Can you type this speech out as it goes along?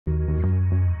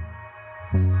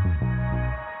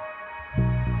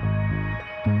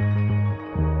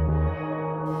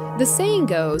The saying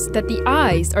goes that the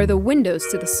eyes are the windows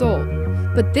to the soul,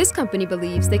 but this company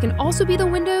believes they can also be the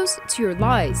windows to your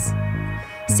lies.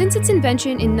 Since its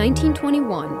invention in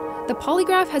 1921, the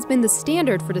polygraph has been the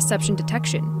standard for deception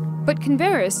detection. But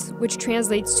Converus, which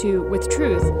translates to "with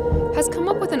truth," has come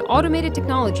up with an automated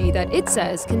technology that it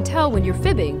says can tell when you're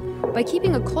fibbing by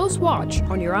keeping a close watch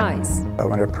on your eyes.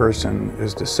 When a person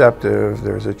is deceptive,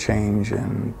 there's a change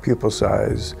in pupil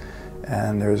size,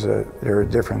 and there are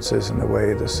differences in the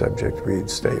way the subject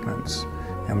reads statements.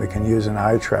 And we can use an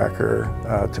eye tracker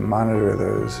to monitor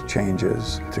those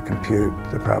changes to compute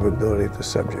the probability the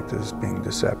subject is being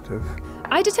deceptive.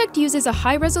 EyeDetect uses a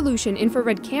high-resolution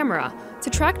infrared camera to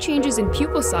track changes in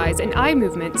pupil size and eye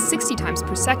movement 60 times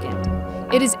per second.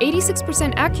 It is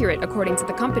 86% accurate according to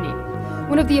the company.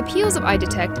 One of the appeals of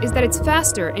EyeDetect is that it's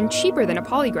faster and cheaper than a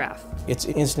polygraph. It's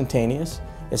instantaneous.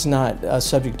 It's not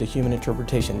subject to human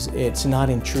interpretations. It's not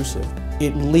intrusive.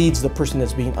 It leads the person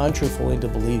that's being untruthful into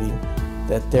believing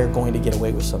that they're going to get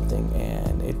away with something,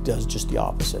 and it does just the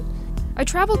opposite. I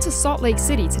traveled to Salt Lake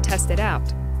City to test it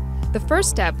out. The first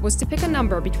step was to pick a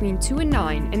number between 2 and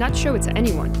 9 and not show it to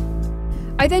anyone.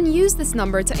 I then used this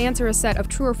number to answer a set of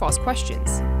true or false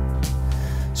questions.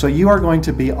 So you are going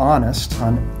to be honest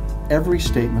on every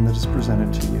statement that is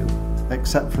presented to you,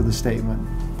 except for the statement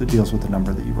that deals with the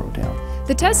number that you wrote down.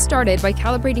 The test started by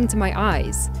calibrating to my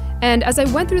eyes, and as I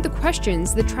went through the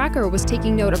questions, the tracker was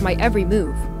taking note of my every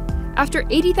move. After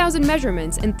 80,000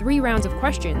 measurements and 3 rounds of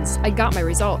questions, I got my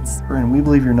results. And we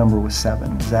believe your number was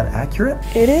 7. Is that accurate?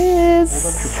 It is.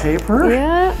 Hold up your paper.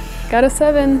 Yeah, got a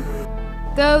 7.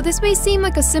 Though this may seem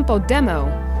like a simple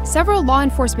demo, several law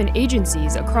enforcement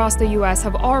agencies across the US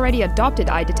have already adopted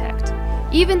EyeDetect.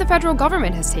 Even the federal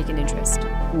government has taken interest.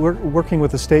 We're working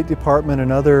with the State Department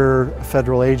and other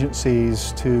federal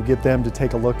agencies to get them to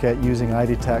take a look at using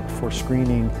EyeDetect for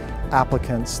screening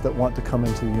applicants that want to come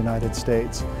into the United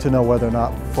States to know whether or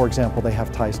not, for example, they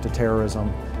have ties to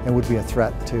terrorism and would be a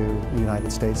threat to the United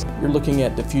States. You're looking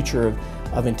at the future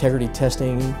of integrity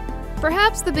testing.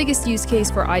 Perhaps the biggest use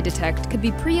case for EyeDetect could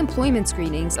be pre-employment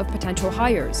screenings of potential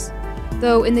hires.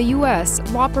 Though in the US,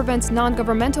 law prevents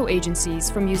non-governmental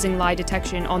agencies from using lie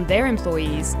detection on their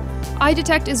employees,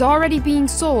 EyeDetect is already being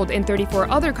sold in 34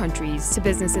 other countries to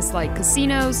businesses like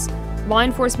casinos, law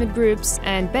enforcement groups,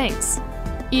 and banks.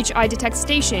 Each EyeDetect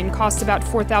station costs about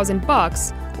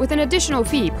 $4,000 with an additional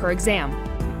fee per exam.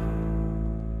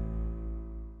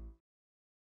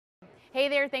 Hey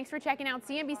there, thanks for checking out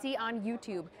CNBC on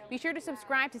YouTube. Be sure to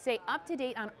subscribe to stay up to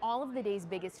date on all of the day's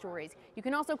biggest stories. You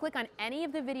can also click on any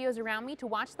of the videos around me to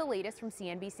watch the latest from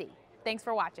CNBC. Thanks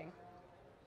for watching.